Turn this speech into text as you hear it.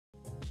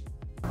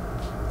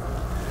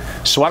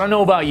So I don't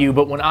know about you,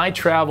 but when I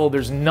travel,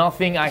 there's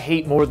nothing I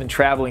hate more than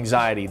travel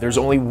anxiety. There's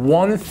only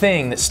one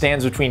thing that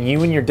stands between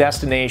you and your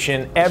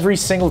destination. Every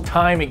single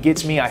time it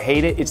gets me, I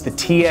hate it. It's the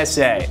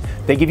TSA.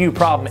 They give you a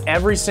problem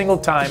every single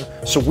time,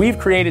 so we've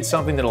created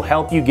something that'll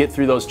help you get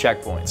through those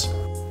checkpoints.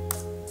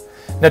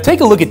 Now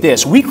take a look at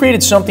this. We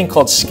created something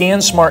called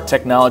ScanSmart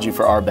technology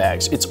for our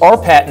bags. It's our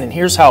patent, and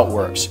here's how it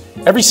works.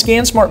 Every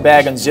ScanSmart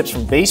bag unzips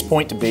from base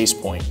point to base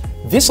point.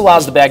 This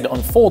allows the bag to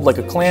unfold like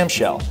a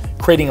clamshell,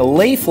 creating a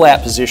lay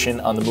flat position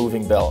on the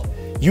moving belt.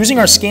 Using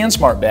our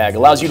ScanSmart bag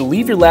allows you to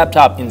leave your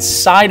laptop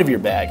inside of your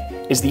bag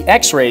as the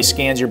X-ray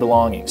scans your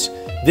belongings.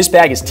 This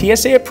bag is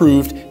TSA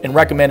approved and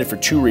recommended for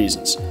two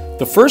reasons.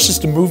 The first is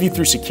to move you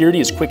through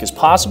security as quick as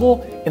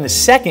possible, and the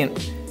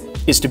second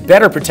is to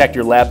better protect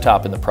your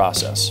laptop in the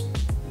process.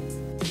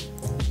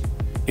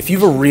 If you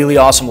have a really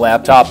awesome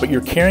laptop, but you're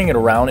carrying it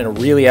around in a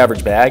really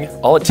average bag,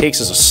 all it takes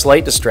is a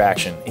slight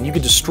distraction, and you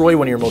can destroy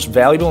one of your most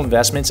valuable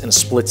investments in a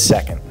split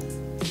second.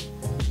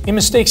 And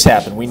mistakes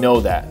happen, we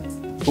know that.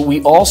 But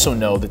we also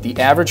know that the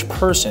average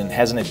person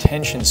has an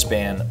attention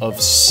span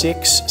of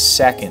 6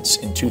 seconds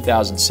in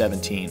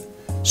 2017.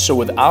 So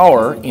with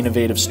our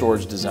innovative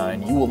storage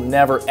design, you will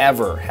never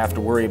ever have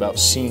to worry about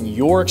seeing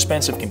your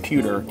expensive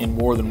computer in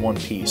more than one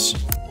piece.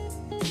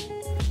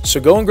 So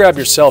go and grab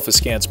yourself a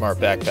ScanSmart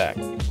backpack.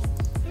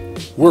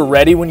 We're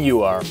ready when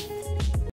you are.